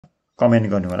Comment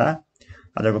गर्नुहोला।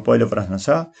 आजको पहिलो प्रश्न छ,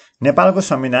 नेपालको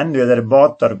संविधान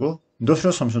 2072 को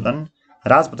दोस्रो संशोधन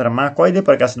राजपत्रमा कहिले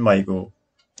प्रकाशन भएको हो?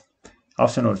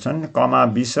 अप्सनहरु छन् कमा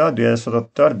 20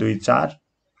 2077 24,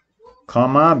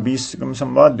 खमा 20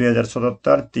 सम्वत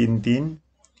 2077 33,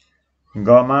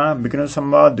 गमा विक्रम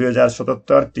सम्वत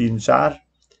 2077 34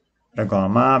 र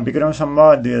घमा विक्रम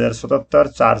सम्वत 2077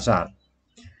 44।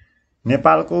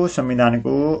 नेपालको संविधान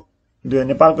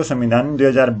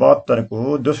 2072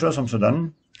 को दोस्रो संशोधन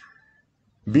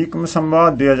विक्रम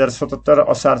सम्वत 2077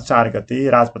 असार 4 गते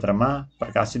राजपत्रमा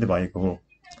प्रकाशित भएको हो।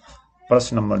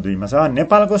 प्रश्न नम्बर 2 मा छ,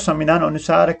 नेपालको संविधान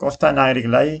अनुसार कस्ता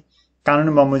नागरिकलाई कानुन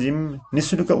बमोजिम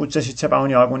निशुल्क उच्च शिक्षा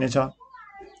पाउने हक हुनेछ?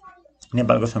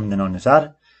 नेपालको संविधान अनुसार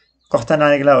कस्ता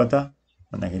नागरिकलाई हो त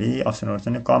भन्दाखेरि अप्सनहरु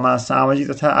छन् कमा सामाजिक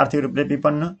तथा आर्थिक रूपले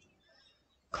विपन्न,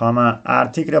 खमा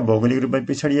आर्थिक र भौगोलिक रूपले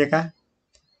पिछडिएका,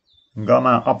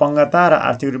 गमा अपंगता र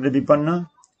आर्थिक रूपले विपन्न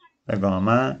र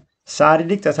घमा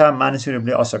शारीरिक तथा मानसिक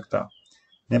रूपले अशक्त।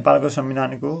 नेपालको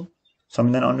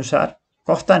संविधान अनुसार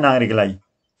कस्ता नागरिकलाई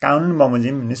कानुन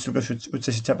बमोजिम निशुल्क उच्च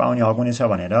शिक्षा पाउने हक हुनेछ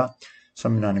भनेर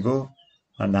संविधानको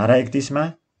धारा 31 मा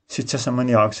शिक्षा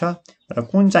सम्बन्धी हक छ र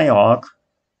कुन चाहिँ हक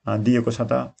दिएको छ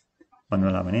त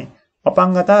भन्नुला भने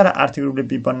अपाङ्गता र आर्थिक रूपले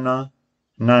विपन्न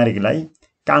नागरिकलाई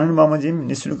कानुन बमोजिम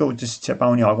निशुल्क उच्च शिक्षा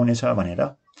पाउने हक हुनेछ भनेर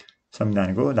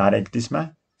संविधानको धारा 31 मा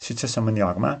शिक्षा सम्बन्धी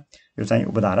हकमा यो चाहिँ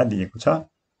उपधारा दिएको छ।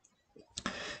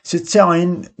 शिक्षा ऐन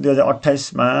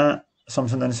 2028 मा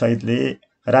संशोधन सहितले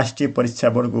राष्ट्रिय परीक्षा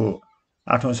बोर्डको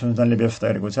 8औं संशोधनले व्यवस्था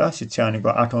गरेको छ। शिक्षा ऐनको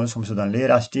 8औं संशोधनले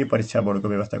राष्ट्रिय परीक्षा बोर्डको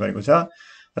व्यवस्था गरेको छ।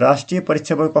 राष्ट्रिय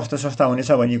परीक्षा बोर्ड कस्तो संस्था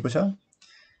हुनेछ भनिएको छ?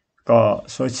 क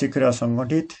शैक्षिक र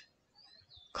संगठित,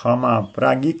 खमा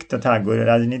प्राज्ञिक तथा गैर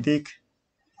राजनीतिक,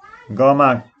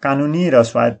 गमा कानुनी र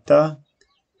स्वायत्त,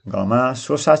 घमा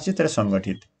स्वशासित र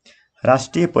संगठित।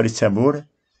 राष्ट्रिय परीक्षा बोर्ड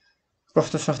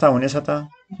कस्तो संस्था हुनेछ त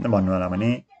भन्नुहोला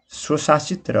भने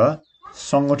स्वशासित र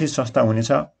संगठित संस्था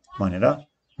हुनेछ भनेर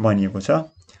भनिएको छ।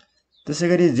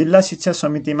 त्यसैगरी जिल्ला शिक्षा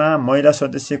समितिमा महिला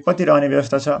सदस्य कति रहने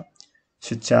व्यवस्था छ?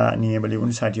 शिक्षा नियमावली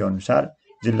 59 अनुसार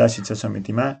जिल्ला शिक्षा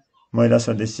समितिमा महिला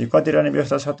सदस्य कति रहने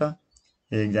व्यवस्था छ त?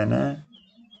 1 जना,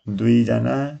 2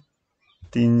 जना,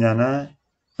 3 जना,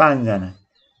 5 जना।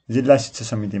 जिल्ला शिक्षा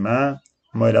समितिमा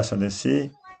महिला सदस्य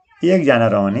 1 जना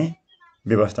रहने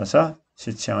व्यवस्था छ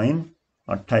शिक्षा ऐन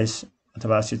 28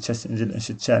 अथवा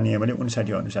शिक्षा नियमावली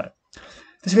 59 अनुसार।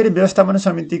 त्यसैगरी व्यवस्थापन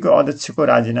समितिको अध्यक्षको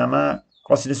राजीनामा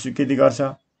कसले स्वीकृति गर्छ?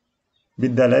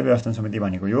 विद्यालय व्यवस्थापन समिति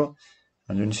भनेको यो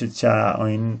जुन शिक्षा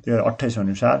ऐन 28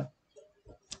 अनुसार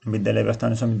विद्यालय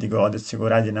व्यवस्थापन समितिको अध्यक्षको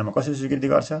राजीनामा कसले स्वीकृति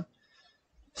गर्छ?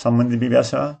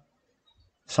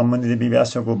 सम्बन्धित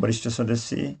विभागको वरिष्ठ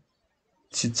सदस्य,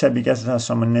 शिक्षा विकास तथा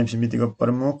समन्वय समितिको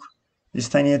प्रमुख,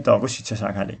 स्थानीय तहको शिक्षा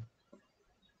शाखाले।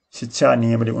 शिक्षा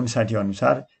नियमावली 59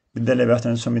 अनुसार विद्यालय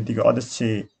व्यवस्थापन समितिको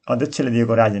अध्यक्षले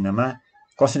दिएको राजीनामा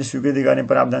कसले स्वीकृति गर्ने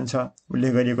प्रावधान छ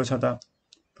उल्लेख गरिएको छ त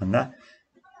भन्दा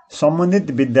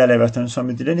सम्बन्धित विद्यालय व्यवस्थापन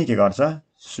समितिले नै के गर्छ?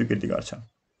 स्वीकृति गर्छ।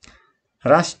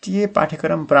 राष्ट्रिय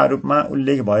पाठ्यक्रम प्रारूपमा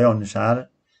उल्लेख भए अनुसार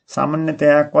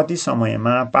सामान्यतया कति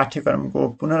समयमा पाठ्यक्रमको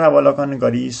पुनरावलोकन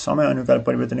गरी समय अनुसार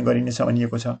परिवर्तन गरिनेछ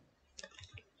भनिएको छ?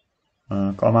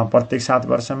 कमा प्रत्येक 7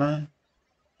 वर्षमा,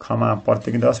 खमा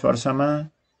प्रत्येक 10 वर्षमा,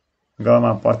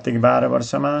 गमा प्रत्येक 12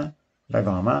 वर्षमा र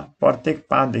घमा प्रत्येक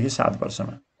 5 देखि 7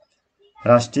 वर्षमा।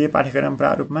 राष्ट्रिय पाठ्यक्रम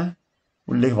प्रारूपमा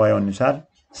उल्लेख भए अनुसार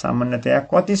सामान्यतया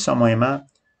कति समयमा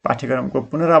पाठ्यक्रमको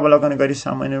पुनरावलोकन गरी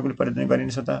सामान्य रूपले परिवर्तन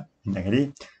गरिनेछ त भन्दाखेरि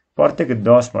प्रत्येक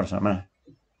 10 वर्षमा।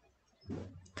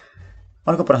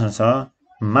 अर्को प्रश्न छ,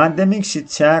 माध्यमिक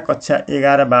शिक्षा कक्षा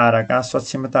 11-12 का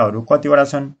सक्षमताहरू कतिवटा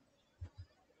छन्?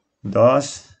 10,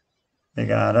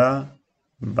 11,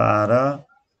 12,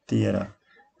 13।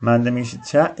 माध्यमिक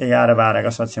शिक्षा 11-12 का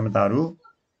सक्षमताहरू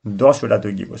 10 वटा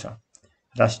तोकिएको छ।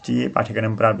 राष्ट्रिय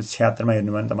पाठ्यक्रम प्रारूप 76 मा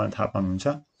हेर्नु भने तपाईले थाहा पाउनुहुन्छ।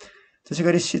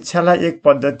 त्यसैगरी शिक्षालाई एक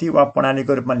पद्धति वा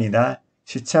प्रणालीको रूपमा लिँदा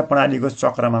शिक्षा प्रणालीको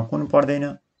चक्रमा कुन पर्दैन?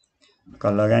 क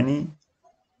लगानी,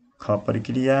 ख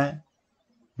प्रक्रिया,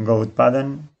 ग उत्पादन,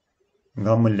 घ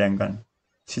मूल्याङ्कन।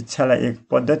 शिक्षालाई एक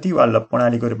पद्धति वा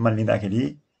प्रणालीको रूपमा लिँदाखेरि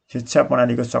शिक्षा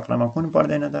प्रणालीको चक्रमा कुन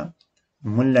पर्दैन त?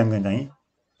 मूल्याङ्कन चाहिँ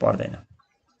पर्दैन।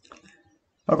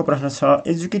 अर्को प्रश्न छ,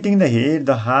 educating the head, the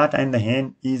heart and the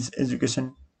hand is education.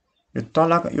 यो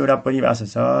तलको एउटा परिभाषा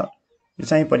छ। यो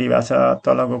चाहिँ परिभाषा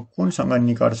तलको कुनसँग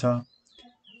निकट छ?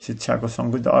 शिक्षाको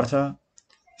संकुचित अर्थ,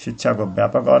 शिक्षाको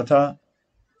व्यापक अर्थ,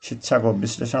 शिक्षाको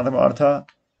विश्लेषणात्मक अर्थ,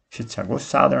 शिक्षाको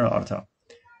साधारण अर्थ।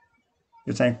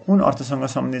 यो चाहिँ कुन अर्थसँग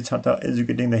सम्बन्धित छ त?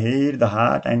 Educating the head, the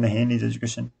heart and the hand is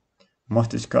education.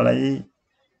 मस्तिष्कलाई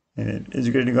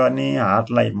educate गर्ने,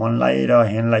 हार्टलाई मनलाई र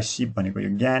ह्यान्डलाई सिप भनेको यो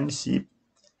ज्ञान सिप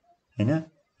हैन,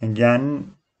 ज्ञान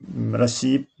र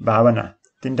सिप भावना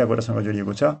तीनटा कुरासँग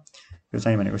जोडिएको छ। यो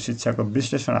चाहिँ भनेको शिक्षाको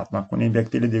विश्लेषणात्मक कुनै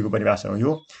व्यक्तिले दिएको परिभाषा हो।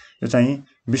 यो चाहिँ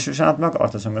विश्लेषणात्मक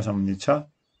अर्थसँग सम्बन्धित छ।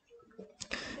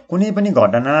 कुनै पनि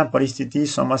घटना, परिस्थिति,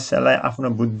 समस्यालाई आफ्नो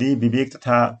बुद्धि, विवेक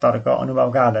तथा तर्क,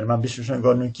 अनुभवका आधारमा विश्लेषण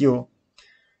गर्नु के हो?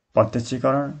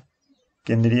 प्रत्यक्षीकरण,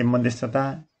 केन्द्रीय मध्यस्थता,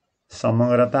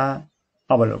 समग्रता,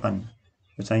 अवलोकन।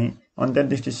 यो चाहिँ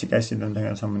अन्तर्दृष्टि सिकाइ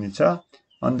सिद्धान्तसँग सम्बन्धित छ।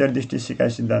 अन्तर्दृष्टि सिकाइ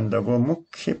सिद्धान्तको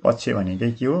मुख्य पक्ष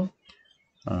भनेकै के हो?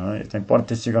 यो चाहिँ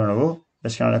प्रत्यक्षीकरण हो।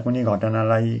 यसकारण कुनै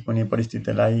घटनालाई, कुनै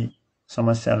परिस्थितिलाई,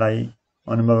 समस्यालाई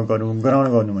अनुभव गर्नु, ग्रहण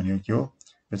गर्नु भनेको के हो?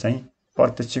 यो चाहिँ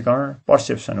प्रत्यक्षीकरण,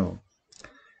 पर्सेप्सन हो।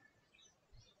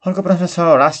 अर्को प्रश्न छ,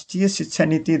 राष्ट्रिय शिक्षा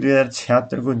नीति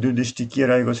 2076 को दूरदृष्टि के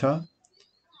रहेको छ?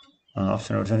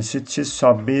 अप्सनहरू छन् शिक्षित,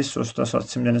 सभ्य, स्वस्थ,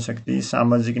 सक्षम जनशक्ति,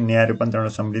 सामाजिक न्याय, रूपान्तरण र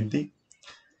समृद्धि,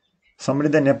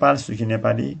 समृद्ध नेपाल, सुखी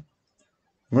नेपाली,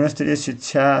 गुणस्तरीय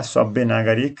शिक्षा, सभ्य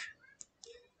नागरिक,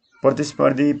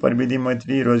 प्रतिस्पर्धी, प्रविधि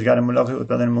मैत्री, रोजगारमूलक,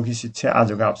 उत्पादनमुखी शिक्षा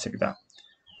आजको आवश्यकता।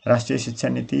 राष्ट्रिय शिक्षा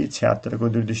नीति 76 को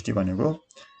दूरदृष्टि भनेको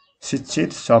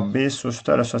शिक्षित, सभ्य, स्वस्थ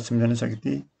र सक्षम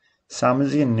जनशक्ति,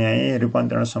 सामाजिक न्याय,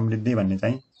 रूपान्तरण, समृद्धि भन्ने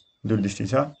चाहिँ दूरदृष्टि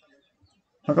छ।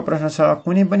 अर्को प्रश्न छ,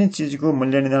 कुनै पनि चिजको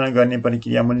मूल्य निर्धारण गर्ने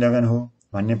प्रक्रिया मूल्याङ्कन हो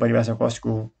भन्ने परिभाषा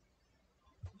कसको हो?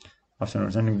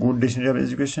 अप्सनहरू छन् good dictionary of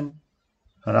education,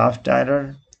 Ralph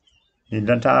Tyler,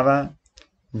 हिल्डर Taba,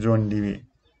 John Dewey.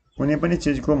 कुनै पनि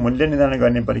चिजको मूल्य निर्धारण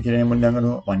गर्ने प्रक्रिया मूल्याङ्कन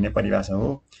हो भन्ने परिभाषा हो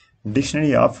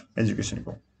डिक्सनरी अफ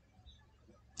एजुकेसनको।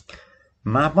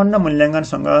 मापन र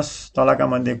मूल्याङ्कनसँग तलका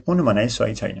मध्ये कुन भनाइ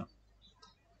सही छैन?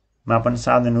 मापन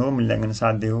साधन हो, मूल्याङ्कन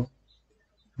साध्य हो।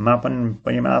 मापन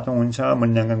परिमाणात्मक हुन्छ,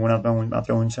 मूल्याङ्कन गुणात्मक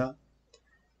मात्र हुन्छ।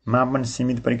 मापन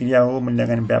सीमित प्रक्रिया हो,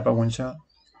 मूल्याङ्कन व्यापक हुन्छ।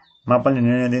 मापनले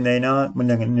निर्णय दिँदैन,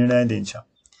 मूल्याङ्कन निर्णय दिन्छ।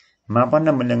 मापन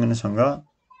र मूल्याङ्कनसँग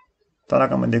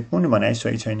तलका मध्ये कुन भनाइ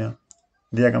सही छैन?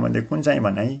 दिएका मध्ये कुन चाहिँ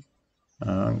भनाइ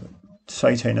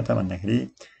सही छैन त भन्दाखेरि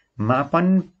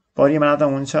मापन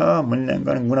परिमाणात्मक हुन्छ,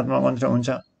 मूल्याङ्कन गुणात्मक मात्र हुन्छ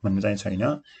भन्ने चाहिँ छैन।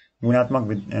 गुणात्मक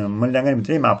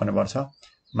मूल्याङ्कनभित्रै मापन पर्छ।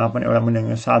 मापन एउटा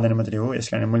मूल्याङ्कन साधन मात्रै हो।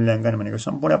 यसकारण मूल्याङ्कन भनेको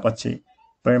सम्पूर्ण पक्ष,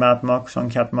 परिमाणात्मक,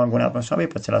 सङ्ख्यात्मक, गुणात्मक सबै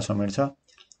पक्षलाई समेट्छ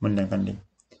मूल्याङ्कनले।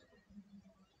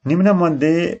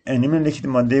 निम्नलिखित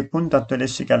मध्ये कुन तत्त्वले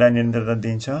सिकाइलाई निरन्तरता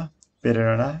दिन्छ?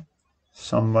 प्रेरणा,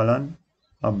 सम्बलन,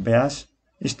 अभ्यास,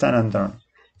 स्थानान्तरण।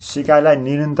 सिकाइलाई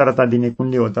निरन्तरता दिने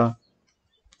कुनले हो त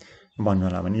भन्नु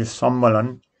होला भने यो सम्बलन,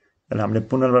 यसलाई हामीले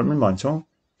पुनर्बल पनि भन्छौँ।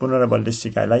 पुनर्बलले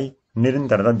सिकाइलाई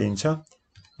निरन्तरता दिन्छ।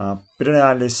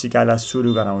 प्रेरणाले सिकाइलाई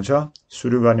सुरु गराउँछ,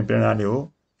 सुरु गर्ने प्रेरणाले हो।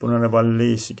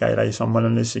 पुनर्बलले सिकाइलाई,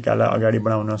 सम्बलनले सिकाइलाई अगाडि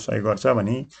बढाउन सहयोग गर्छ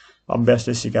भने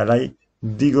अभ्यासले सिकाइलाई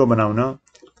दिगो बनाउन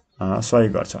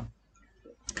सहयोग गर्छ।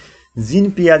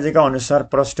 जीन पियाजेका अनुसार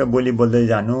प्रष्ट बोली बोल्दै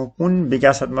जानु कुन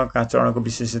विकासात्मक चरणको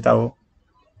विशेषता हो?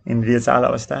 इन्द्रिय चाल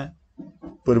अवस्था,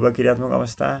 पूर्व क्रियात्मक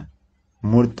अवस्था,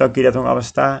 मूर्त क्रियात्मक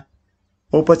अवस्था,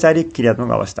 औपचारिक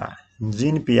क्रियात्मक अवस्था।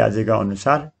 जीन पियाजेका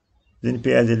अनुसार, जीन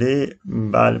पियाजेले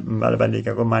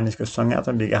बालबालिकाको मानिसको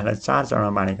संज्ञात्मक विकासलाई 4 चरणमा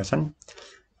बाँडेका छन्।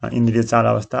 इन्द्रिय चाल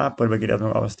अवस्था, पूर्व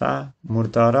क्रियात्मक अवस्था,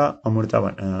 मूर्त र अमूर्त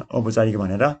औपचारिक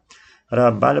भनेर। र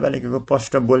बालबालिकाको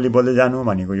प्रष्ट बोली बोल्दै जानु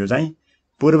भनेको यो चाहिँ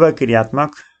पूर्व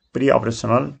क्रियात्मक प्री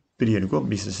अपरेसनल पिरियडको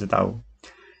विशेषता हो।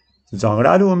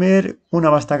 झगडालु उमेर कुन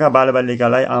अवस्थाका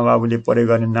बालबालिकालाई आमाबाबुले प्रयोग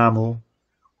गर्ने नाम हो?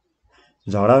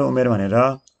 झगडालु उमेर भनेर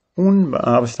कुन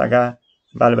अवस्थाका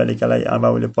बालबालिकालाई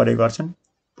आमाबाबुले प्रयोग गर्छन्?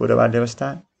 पूर्व बाल्य अवस्था,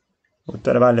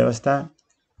 उत्तर बाल्य अवस्था,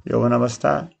 यौवन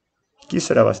अवस्था,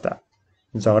 किशोर अवस्था।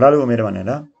 झगडालु उमेर भनेर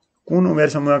कुन उमेर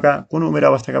समूहका, कुन उमेर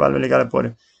अवस्थाका बालबालिकालाई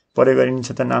प्रयोग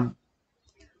गरिन्छ त नाम?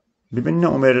 विभिन्न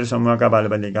उमेर समूहका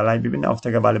बालबालिकालाई, विभिन्न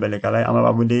अवस्थाका बालबालिकालाई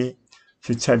आमाबाबुले,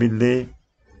 शिक्षाविदले,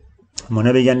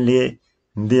 मनोविज्ञानले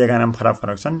दिएका नाम फरक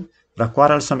फरक छन्। र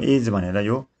क्वारलसम एज भनेर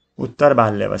यो उत्तर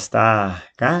बाल्य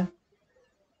अवस्थाका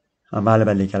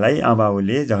बालबालिकालाई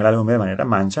आमाबाबुले झगडालु उमेर भनेर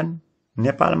मान्छन्।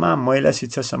 नेपालमा महिला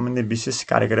शिक्षा सम्बन्धी विशेष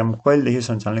कार्यक्रम कहिलेदेखि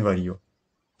सञ्चालन गरियो?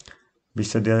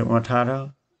 विश्व 2018,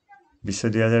 विश्व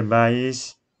 2022,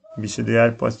 विश्व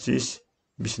 2025,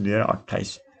 विश्व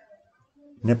 2028।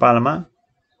 नेपालमा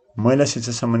महिला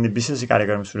शिक्षा सम्बन्धी विशेष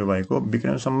कार्यक्रम सुरु भएको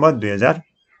विक्रम सम्वत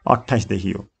 2028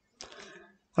 देखि हो।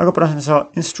 अर्को प्रश्न छ,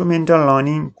 इन्स्ट्रुमेन्टल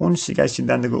लर्निङ कुन सिकाइ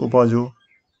सिद्धान्तको उपज हो?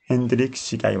 यान्त्रिक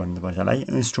सिकाइ भन्नुपर्छ यसलाई।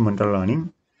 इन्स्ट्रुमेन्टल लर्निङ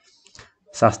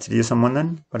शास्त्रीय सम्बन्धन,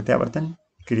 प्रत्यावर्तन,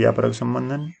 क्रियापरक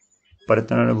सम्बन्धन,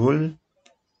 परिवर्तन र भूल,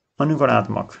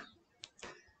 अनुकरणात्मक।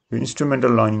 यो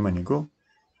इन्स्ट्रुमेन्टल लर्निङ भनेको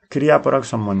क्रियापरक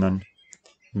सम्बन्धन,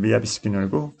 बिएफ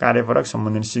स्किनरको कार्यपरक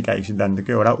सम्बन्धन सिकाइ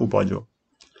सिद्धान्तको एउटा उपज हो।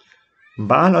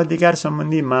 बाल अधिकार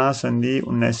सम्बन्धी महासन्धि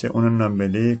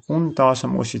 1989ले कुन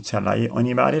तहसम्मको शिक्षालाई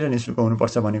अनिवार्य र निःशुल्क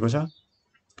हुनुपर्छ भनेको छ?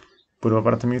 पूर्व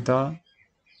प्राथमिक तह,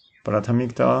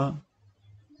 प्राथमिक तह,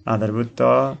 आधारभूत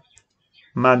तह,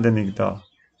 माध्यमिक तह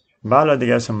बाल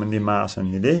अधिकार सम्बन्धी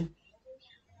महासन्धिले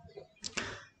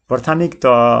प्राथमिक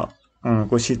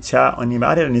तहको शिक्षा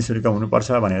अनिवार्य र निःशुल्क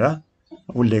हुनुपर्छ भनेर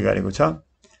उल्लेख गरेको छ।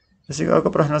 त्यसैको अर्को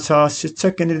प्रश्न छ,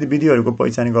 शिक्षक केन्द्रित विधिहरूको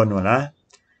पहिचान गर्नुहोला।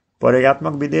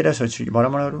 प्रयोगात्मक विधि र शैक्षिक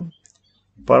भ्रमणहरू,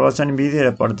 प्रवचन विधि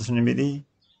र प्रदर्शन विधि,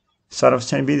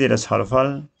 सर्वेक्षण विधि र छलफल,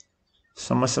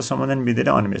 समस्या समाधान विधि र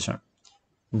अन्वेषण।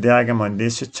 दिएका मध्ये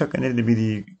शिक्षक केन्द्रित विधि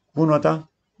कुन हो त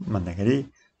भन्दाखेरि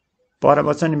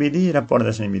प्रवचन विधि र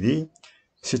प्रदर्शन विधि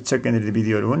शिक्षक केन्द्रित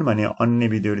विधिहरू हुन् भने अन्य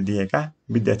विधिहरू दिएका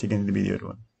विद्यार्थी केन्द्रित विधिहरू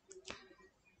हुन्।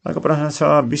 अर्को प्रश्न छ,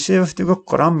 विषयवस्तुको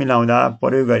क्रम मिलाउँदा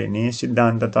प्रयोग गरिने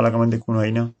सिद्धान्त तलका मध्ये कुन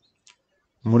होइन?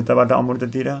 मूर्तबाट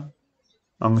अमूर्ततिर,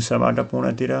 अंशबाट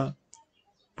पूर्णतिर,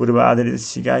 पूर्व आधारित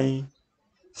सिकाइ,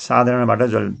 साधारणबाट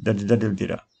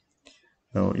जटिलतिर।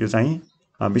 यो चाहिँ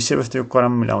विषयवस्तुको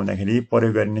क्रम मिलाउँदाखेरि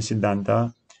प्रयोग गरिने सिद्धान्त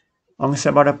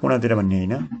अंशबाट पूर्णतिर भन्ने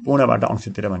होइन, पूर्णबाट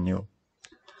अंशतिर भन्ने हो।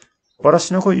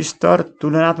 प्रश्नको स्तर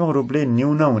तुलनात्मक रूपले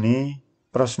न्यून हुने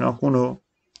प्रश्न कुन हो?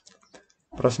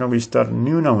 प्रश्नको स्तर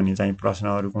न्यून हुने चाहिँ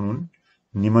प्रश्नहरू कुन हुन्?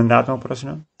 निबन्धात्मक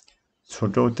प्रश्न,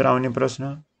 छोटो उत्तर आउने प्रश्न,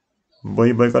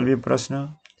 वैकल्पिक प्रश्न,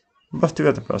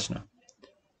 वस्तुगत प्रश्न।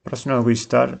 प्रश्नहरूको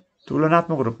स्तर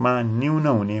तुलनात्मक रूपमा न्यून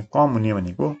हुने, कम हुने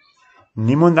भनेको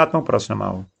निबन्धात्मक प्रश्नमा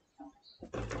हो।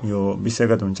 यो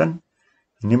विषयगत हुन्छन्।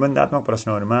 निबन्धात्मक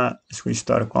प्रश्नहरूमा यसको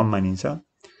स्तर कम मानिन्छ।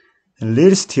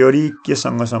 लिड्स थ्योरी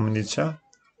केसँग सम्बन्धित छ?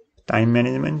 Time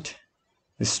management,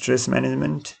 stress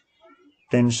management,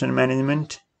 tension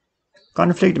management,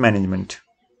 conflict management.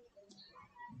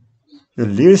 यो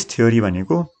लिड्स थ्योरी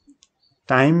भनेको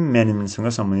टाइम म्यानेजमेन्टसँग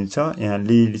सम्बन्धित छ। यहाँ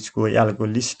लिड्सको एलको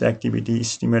list activity,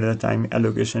 estimate the time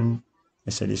allocation,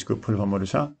 यसरी यसको फुल फर्महरू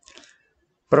छ।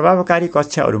 प्रभावकारी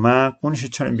कक्षाहरूमा कुन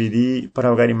शिक्षण विधि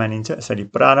प्रभावकारी मानिन्छ? यसरी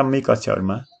प्रारम्भिक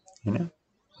कक्षाहरूमा हैन,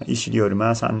 इसिडीहरूमा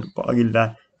अघिल्ला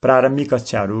प्रारम्भिक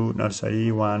कक्षाहरू नर्सरी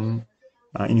 1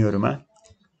 यिनीहरूमा,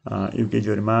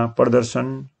 युकेजीहरूमा प्रदर्शन,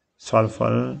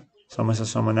 छलफल, समस्या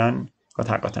समाधान,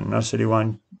 कथाकथन नर्सरी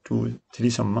 1, 2, 3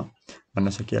 सम्म भन्न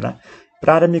सकिएला।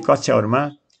 प्रारम्भिक कक्षाहरूमा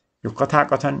यो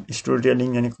कथाकथन, स्टोरी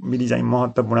टेलिङ यानि विधि चाहिँ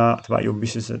महत्त्वपूर्ण अथवा यो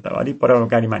विशेषता अलि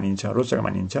प्रभावकारी मानिन्छ, रोचक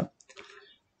मानिन्छ।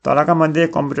 तलका मध्ये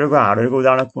कम्प्युटरको हार्डवेयरको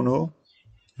उदाहरण कुन हो?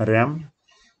 RAM,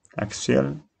 Excel,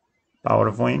 power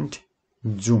point,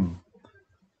 zoom.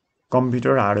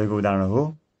 Computer हार्डवेयरको उदाहरण हो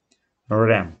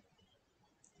र्याम,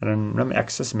 र्यान्डम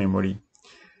एक्सेस मेमोरी।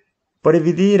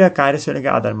 प्रविधि र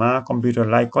कार्यशैलीका आधारमा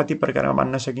कम्प्युटरलाई कति प्रकारमा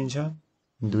बाँड्न सकिन्छ?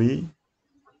 2,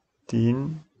 3,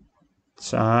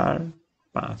 4,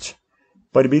 5।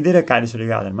 प्रविधि र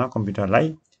कार्यशैलीका आधारमा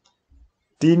कम्प्युटरलाई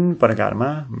 3 प्रकारमा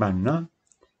बाँड्न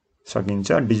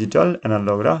सकिन्छ, डिजिटल,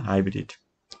 एनालग र हाइब्रिड।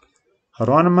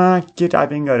 रनमा के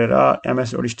टाइपिङ गरेर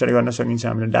एमएस वर्ड स्टार्ट गर्न सकिन्छ?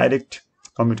 हामीले डाइरेक्ट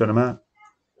कम्प्युटरमा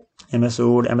एमएस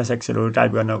वर्ड, एमएस एक्सेलहरू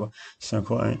टाइप गर्नको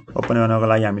ओपन गर्नको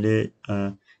लागि हामीले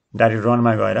डाइरेक्ट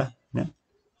रनमा गएर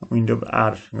विन्डो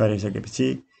आर गरिसकेपछि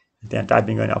त्यहाँ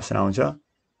टाइपिङ गर्ने अप्सन आउँछ।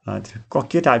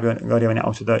 के टाइप गऱ्यो भने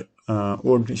आउँछ त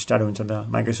वर्ड स्टार्ट हुन्छ त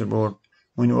Microsoft word,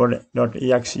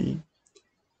 winword.exe,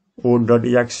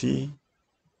 word.exe,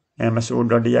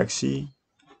 msword.exe,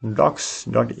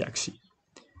 docs.exe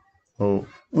हो।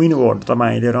 winword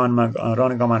तपाईले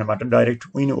रन कमान्डबाट डाइरेक्ट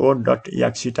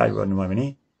winword.exe टाइप गर्नुभयो भने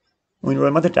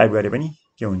winword मात्रै टाइप गरे पनि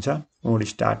के हुन्छ? Word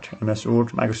start, MS word,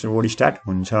 Microsoft word start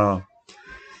हुन्छ।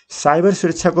 साइबर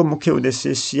सुरक्षाको मुख्य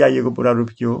उद्देश्य CIA को पूरा रूप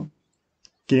के हो?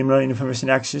 Criminal information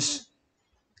access,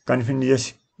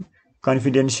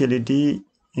 confidentiality,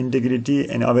 integrity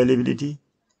and availability,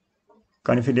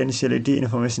 confidentiality,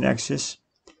 information access,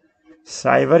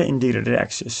 cyber integrated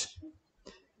access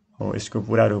हो। यसको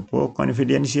पूरा रूप हो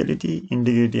confidentiality,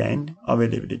 integrity and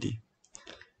availability.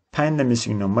 Find the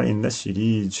missing number in the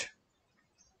series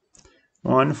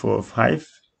 1, 4, 5,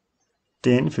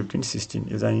 10, 15, 16।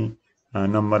 यो चाहिँ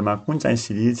नम्बरमा कुन चाहिँ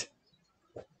सिरिज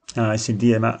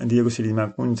दिएको सिरिजमा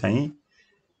कुन चाहिँ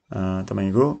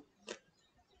तपाईको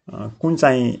कुन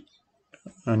चाहिँ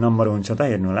नम्बर हुन्छ त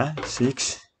हेर्नु होला।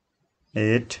 6,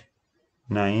 8,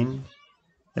 9,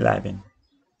 11,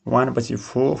 1 पछि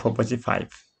 4, 4 पछि 5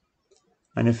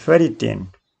 अनि फेरि 10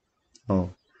 हो।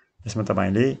 यसमा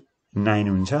तपाईले 9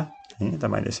 हुन्छ है।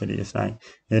 तपाईले यसरी यसलाई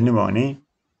हेर्नुभयो भने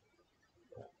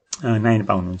 9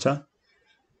 पाउनुहुन्छ।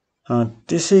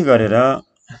 त्यसै गरेर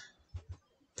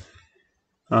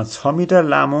 6 मिटर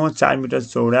लामो, 4 मिटर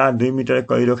चौडा, 2 मिटर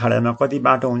गहिरो खाडलमा कति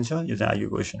बाटो हुन्छ? यो चाहिँ आगे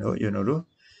क्वेसन हो। योहरू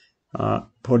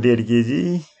 48 केजी,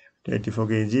 84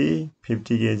 केजी,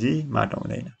 50 केजी बाटो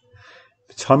हुँदैन।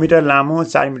 6 मिटर लामो,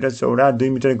 4 मिटर चौडा, 2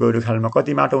 मिटर गहिरो खाडलमा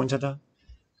कति बाटो हुन्छ त?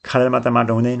 खाडलमा त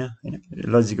बाटो हुँदैन हैन,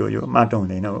 लजिक हो यो, बाटो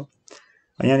हुँदैन हो।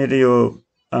 यहाँनिर यो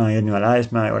हेर्नु होला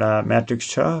यसमा एउटा म्याट्रिक्स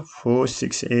छ 4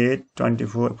 6 8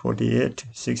 24 48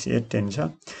 6 8 10 छ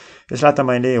यसलाई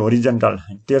तपाईले होरिजन्टल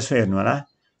तेर्सो हेर्नु होला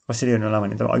कसरी हेर्नु होला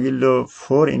भने त अघिल्लो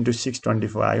 4 * 6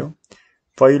 24 आयो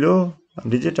पहिलो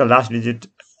डिजिट र लास्ट डिजिट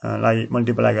लाई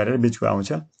मल्टिप्लाई गरेर बीचको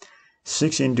आउँछ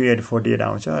 6 * 8 48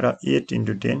 आउँछ र 8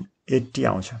 * 10 80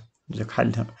 आउँछ जो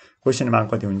खाली क्वेशन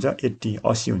मार्क कति हुन्छ 80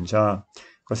 80 हुन्छ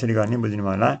कसरी गर्ने बुझ्नु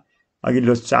भयो होला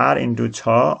अघिल्लो 4 *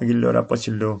 6 अघिल्लो र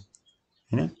पछिल्लो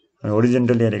हैन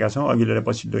होरिजन्टल हेरेका छौं अघिल्लो र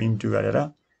पछिल्लो इन्टु गरेर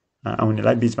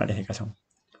आउनेलाई बीचमा लेखेका छौं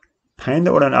find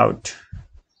the odd and out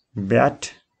bat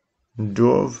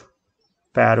Dove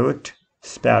parrot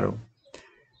sparrow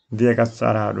दिएका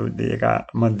चराहरू दिएका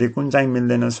मध्ये कुन चाहिँ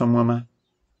मिल्दैन समूहमा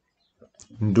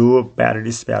डोभ प्यारोट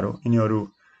स्प्यारो यिनीहरू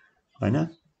हैन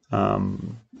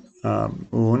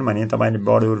हुन् भने तपाईले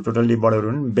बर्डहरू टोटल्ली बर्डहरू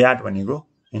हुन् ब्याट भनेको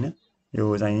हैन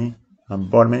यो चाहिँ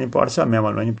बर्डमा पनि पर्छ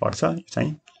म्यामलमा पनि पर्छ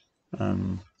चाहिँ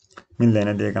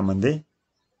मिल्दैन दिएका मध्ये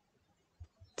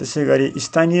त्यसैगरी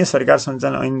स्थानीय सरकार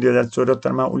सञ्चालन ऐन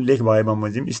 2074 मा उल्लेख भए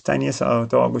बमोजिम स्थानीय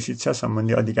तहको शिक्षा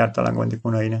सम्बन्धी अधिकार तलाकबन्दी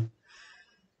कुन होइन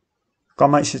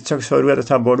कमा शिक्षक सरुवा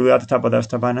तथा बढुवा तथा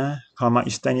व्यवस्थापना खमा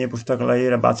स्थानीय पुस्तकालय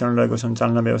र वाचनालयको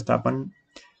सञ्चालन व्यवस्थापन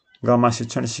गमा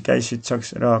शिक्षण सिकाइ शिक्षक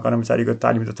र कर्मचारीको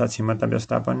तालिम तथा क्षमता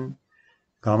व्यवस्थापन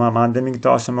घमा माध्यमिक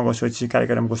तहसम्मको शैक्षिक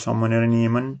कार्यक्रमको समन्वय र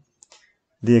नियमन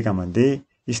दिएका मध्ये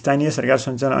स्थानीय सरकार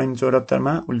सञ्चालन ऐन 74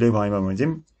 मा उल्लेख भए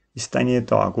बमोजिम स्थानीय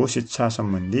तहको शिक्षा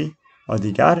सम्बन्धी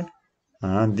अधिकार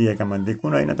दिएका मध्ये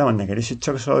कुन होइन त भन्दाखेरि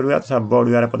शिक्षक सरुवा तथा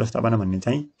बढुवा र व्यवस्थापना भन्ने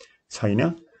चाहिँ छैन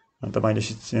तपाईले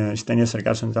स्थानीय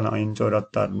सरकार सञ्चालन ऐन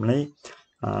 74 लाई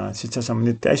शिक्षा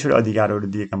सम्बन्धी 23 वटा अधिकारहरू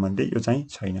दिएका मध्ये यो चाहिँ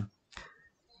छैन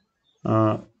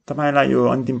तपाईलाई यो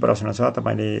अन्तिम प्रश्न छ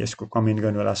तपाईले यसको कमेन्ट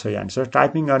गर्नु होला सही आन्सर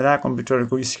टाइपिङ गर्दा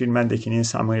कम्प्युटरको स्क्रिनमा देखिने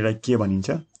सामग्रीलाई के भनिन्छ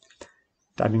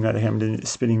टाइपिङ गर्दा हामीले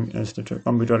स्पेलिङ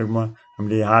कम्प्युटरमा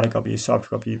हामीले हार्ड कपी सफ्ट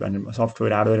कपी भन्ने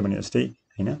सफ्टवेयर हार्डवेयर भने जस्तै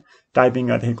हैन टाइपिङ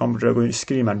गर्दा कम्प्युटरको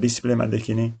स्क्रिनमा डिस्प्लेमा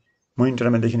देखिने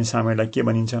मोनिटरमा देखिने सामग्रीलाई के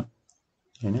भनिन्छ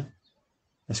हैन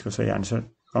यसको सही आन्सर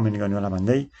कमेन्ट गर्नु होला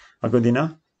भन्दै अर्को दिन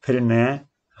फेरि नयाँ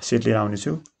सेट लिएर आउने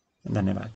छु धन्यवाद